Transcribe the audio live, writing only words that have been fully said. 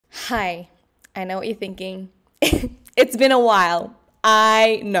Hi, I know what you're thinking. It's been a while.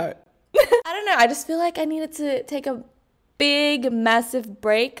 I know. I don't know, I just feel like I needed to take a big, massive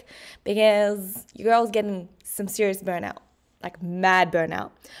break because your girl's getting some serious burnout, like mad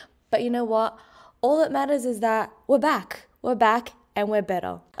burnout. But you know what? All that matters is that we're back. We're back and we're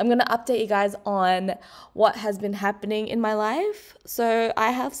better. I'm gonna update you guys on what has been happening in my life. So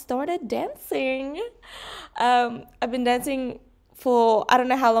I have started dancing. I've been dancing for I don't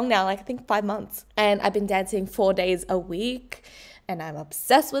know how long now, like I think 5 months. And I've been dancing 4 days a week and I'm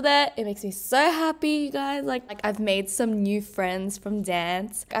obsessed with it. It makes me so happy, you guys. Like I've made some new friends from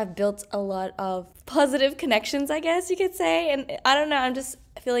dance. I've built a lot of positive connections, I guess you could say. And I don't know, I'm just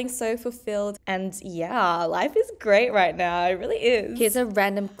feeling so fulfilled. And yeah, life is great right now. It really is. Here's a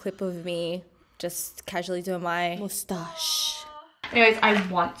random clip of me just casually doing my mustache. Anyways, I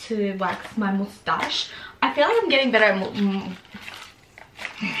want to wax my mustache. I feel like I'm getting better at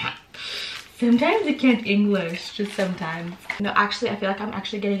sometimes I can't English, just sometimes. No, actually, I feel like I'm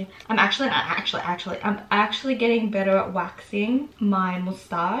actually getting better at waxing my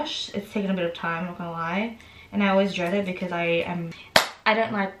mustache. It's taken a bit of time, not gonna lie. And I always dread it because I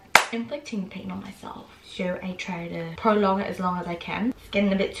don't like inflicting pain on myself. So I try to prolong it as long as I can. It's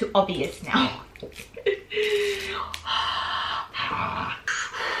getting a bit too obvious now.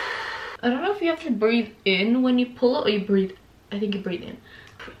 I don't know if you have to breathe in when you pull it or you breathe. I think you breathe in.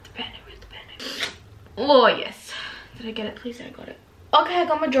 Oh yes. Did I get it? Please say I got it. Okay, I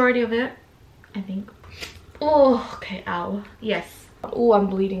got majority of it, I think. Oh, okay, ow. Yes. Oh, I'm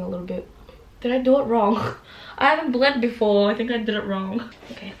bleeding a little bit. Did I do it wrong? I haven't bled before. I think I did it wrong.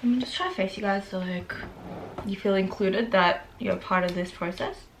 Okay, let me just try to face you guys so like you feel included, that you're part of this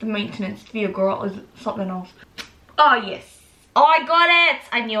process. The maintenance to be a girl is something else. Oh yes. Oh, I got it!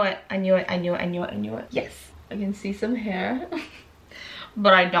 I knew it. I knew it. I knew it. I knew it. I knew it. Yes. I can see some hair.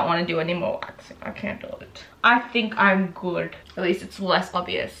 But I don't want to do any more waxing. I can't do it. I think I'm good. At least it's less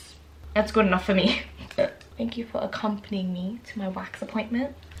obvious. That's good enough for me. Thank you for accompanying me to my wax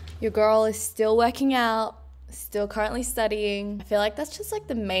appointment. Your girl is still working out, still currently studying. I feel like that's just like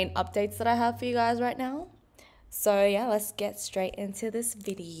the main updates that I have for you guys right now. So yeah, let's get straight into this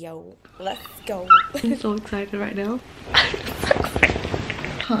video. Let's go. I'm so excited right now.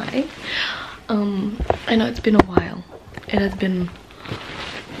 Hi. I know it's been a while. It has been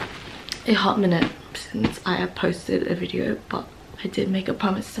a hot minute since I have posted a video, but I did make a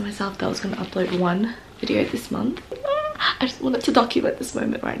promise to myself that I was going to upload one video this month. I just wanted to document this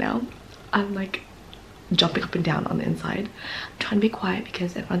moment right now. I'm like jumping up and down on the inside. I'm trying to be quiet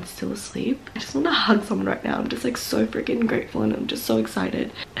because everyone's still asleep. I just want to hug someone right now. I'm just like so freaking grateful and I'm just so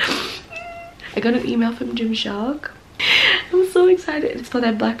excited. I got an email from Gymshark. I'm so excited. It's for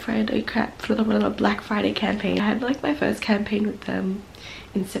their Black Friday campaign. I had like my first campaign with them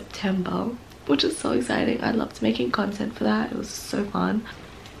in September, which is so exciting. I loved making content for that. It was so fun.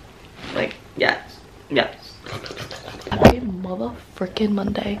 Like, yes. Happy mother freaking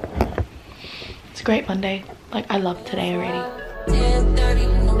Monday. It's a great Monday. Like, I love today already.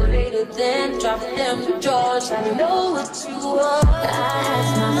 10:30 motivated, then drop them to George. I know what you want. I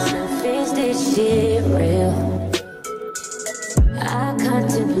ask myself, is this shit real? I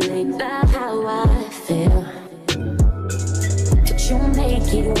contemplate about how I feel. But you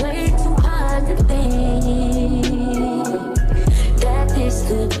make it way too hard to think that this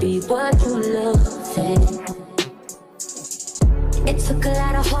could be what you love. It took a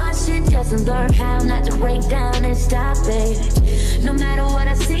lot of hard shit just to learn how not to break down and stop it. No matter what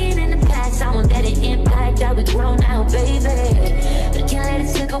I've seen in the past, I won't let it impact how we grow now, baby. But can't let it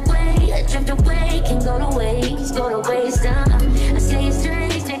slip away, drift away, can go to waste, I stay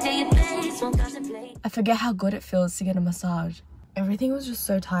straight to your face, won't contemplate. I forget how good it feels to get a massage. Everything was just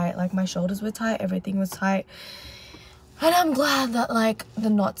so tight, like my shoulders were tight, everything was tight. And I'm glad that like the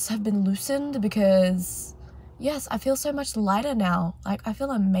knots have been loosened because yes, I feel so much lighter now. Like, I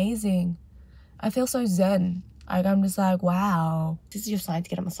feel amazing. I feel so zen. Like, I'm just like, wow. This is your sign to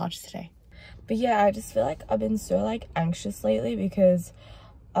get a massage today. But yeah, I just feel like I've been so, like, anxious lately because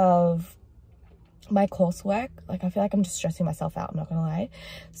of my coursework. Like, I feel like I'm just stressing myself out, I'm not gonna lie.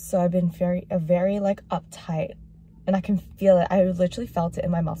 So I've been very, like, uptight. And I can feel it. I literally felt it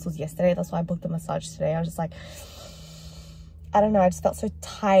in my muscles yesterday. That's why I booked the massage today. I was just like, I don't know. I just felt so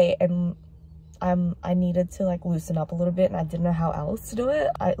tight and I needed to like loosen up a little bit and I didn't know how else to do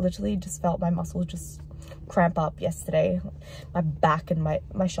it. I literally just felt my muscles just cramp up yesterday. My back and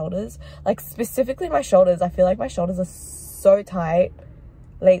my shoulders. Like specifically my shoulders. I feel like my shoulders are so tight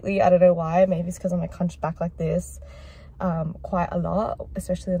lately. I don't know why. Maybe it's because I'm like hunched back like this quite a lot.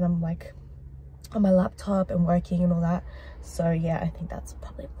 Especially when I'm like on my laptop and working and all that. So yeah, I think that's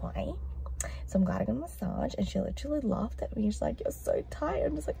probably why. So I'm glad I got a massage, and she literally laughed at me. She's like, you're so tired.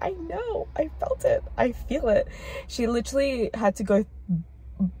 I'm just like, I know, I felt it, I feel it. She literally had to go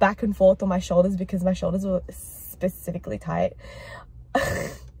back and forth on my shoulders because my shoulders were specifically tight.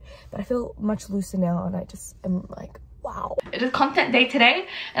 But I feel much looser now, and I just am like, wow. It is content day today,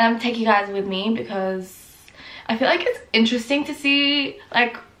 and I'm taking you guys with me because I feel like it's interesting to see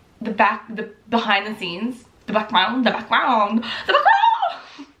like the behind the scenes, the background.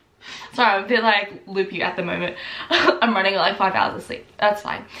 Sorry, I'm a bit like loopy at the moment. I'm running at like 5 hours of sleep. That's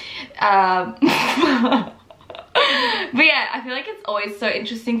fine. But yeah, I feel like it's always so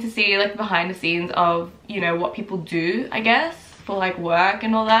interesting to see like behind the scenes of, you know, what people do, I guess, for like work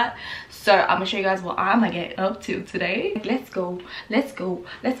and all that. So I'm gonna show you guys what I'm gonna get up to today. Let's go, let's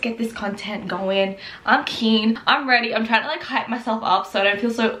get this content going. I'm keen, I'm ready. I'm trying to like hype myself up so I don't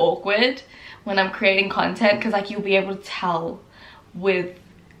feel so awkward when I'm creating content, because like you'll be able to tell with,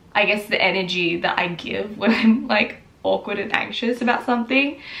 I guess, the energy that I give when I'm like awkward and anxious about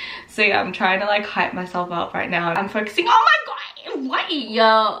something. So yeah, I'm trying to like hype myself up right now. I'm focusing, oh my god,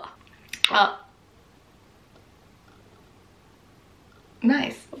 what?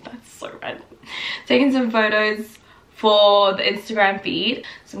 Nice, that's so random. Taking some photos for the Instagram feed,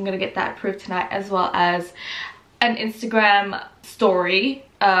 so I'm gonna get that approved tonight, as well as an Instagram story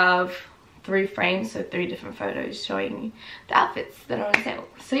of 3 frames, so 3 different photos showing the outfits that are on sale.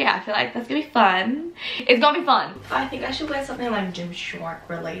 So yeah, I feel like that's gonna be fun. It's gonna be fun. I think I should wear something like Gymshark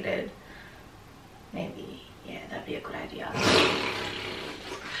related. Maybe, yeah, that'd be a good idea.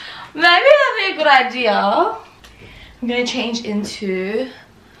 Maybe that'd be a good idea. I'm gonna change into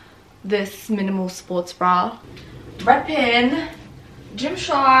this minimal sports bra. Red pin,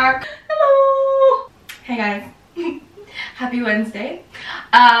 Gymshark. Hello! Hey guys. Happy Wednesday.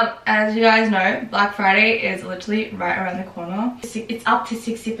 As you guys know, Black Friday is literally right around the corner. It's up to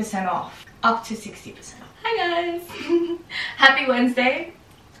 60% off. Up to 60% off. Hi guys. Happy Wednesday.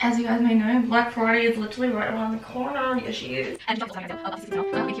 As you guys may know, Black Friday is literally right around the corner. Yes, she is. And Happy Wednesday.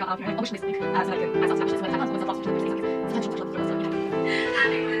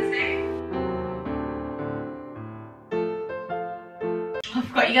 I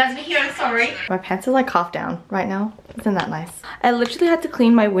forgot you guys were here, I'm sorry. My pants are like half down right now. Isn't that nice? I literally had to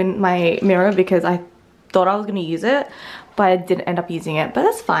clean my mirror because I thought I was gonna use it, but I didn't end up using it. But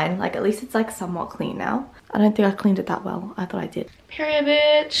that's fine, like at least it's like somewhat clean now. I don't think I cleaned it that well. I thought I did. Period,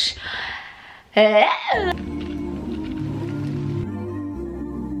 bitch. Yeah.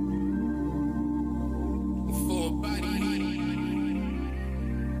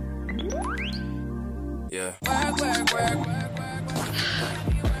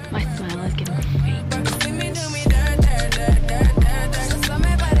 My smile is getting fake.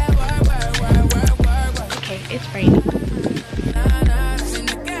 Okay, it's raining.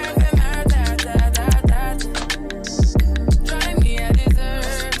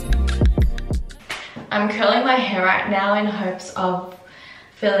 I'm curling my hair right now in hopes of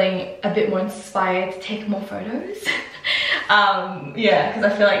feeling a bit more inspired to take more photos. Yeah,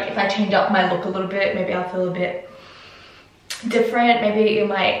 because I feel like if I change up my look a little bit, maybe I'll feel a bit different. Maybe it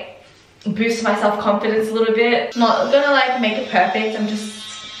might boost my self-confidence a little bit. Not gonna like make it perfect, I'm just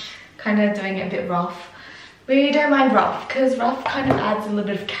kind of doing it a bit rough. We don't mind rough because rough kind of adds a little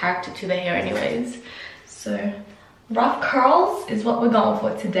bit of character to the hair anyways. So rough curls is what we're going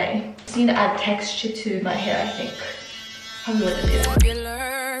for today. Just need to add texture to my hair, I think. Probably what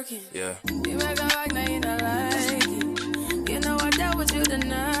it is. Yeah.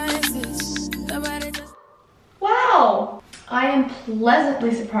 Wow! I am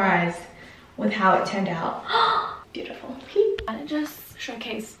pleasantly surprised with how it turned out. Beautiful. I just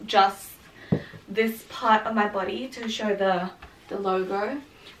showcase just this part of my body to show the logo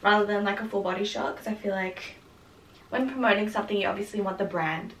rather than like a full body shot, because I feel like when promoting something you obviously want the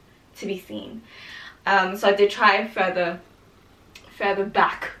brand to be seen. So I did try further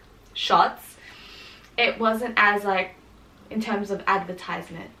back shots. It wasn't as like in terms of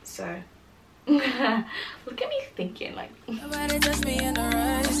advertisement, so look at me thinking like nobody touched me in a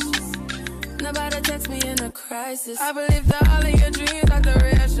rush, nobody text me in a crisis. I believe that all of your dreams are the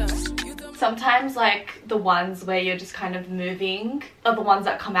real shots. Sometimes like the ones where you're just kind of moving are the ones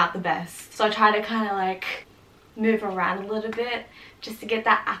that come out the best, so I try to kind of like move around a little bit just to get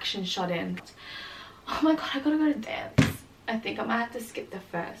that action shot in. Oh my god, I gotta go to dance. I think I might have to skip the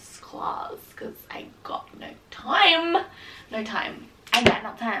first class because I got no time. I got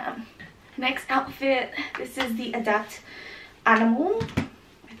no time. Next outfit, this is the Adapt Animal.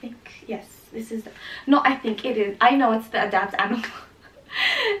 I think, yes, this is the, no, I think it is. I know it's the Adapt Animal.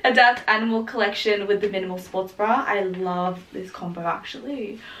 Adapt Animal Collection with the Minimal Sports Bra. I love this combo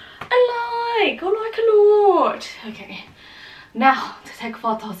actually. I like a lot. Okay, now to take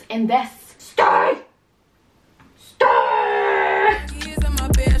photos in this. Stay.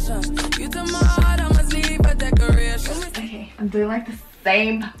 Okay, I'm doing like the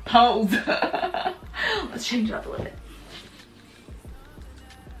same pose. Let's change it up a little bit.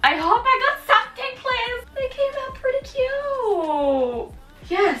 I hope I got something, please. They came out pretty cute.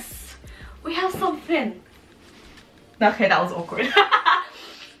 Yes, we have something. Okay, that was awkward.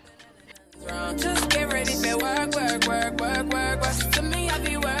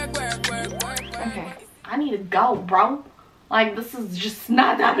 Okay, I need to go, bro. Like, this is just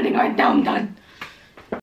not happening right now. I'm done.